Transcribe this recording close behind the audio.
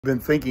Been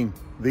thinking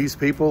these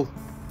people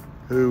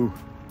who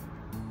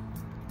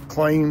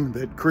claim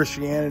that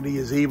Christianity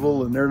is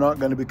evil and they're not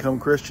going to become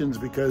Christians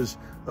because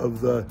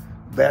of the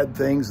bad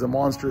things, the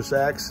monstrous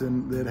acts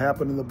that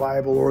happen in the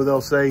Bible, or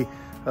they'll say,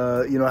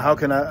 you know, how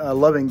can a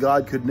loving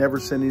God could never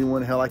send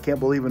anyone to hell? I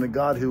can't believe in a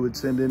God who would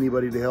send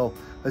anybody to hell.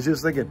 I was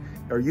just thinking,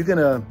 are you going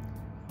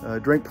to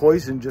drink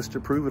poison just to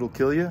prove it'll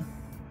kill you?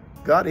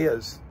 God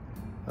is.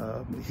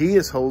 He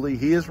is holy.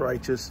 He is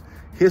righteous.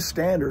 His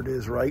standard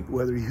is right,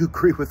 whether you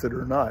agree with it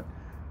or not.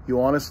 You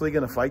honestly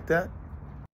going to fight that?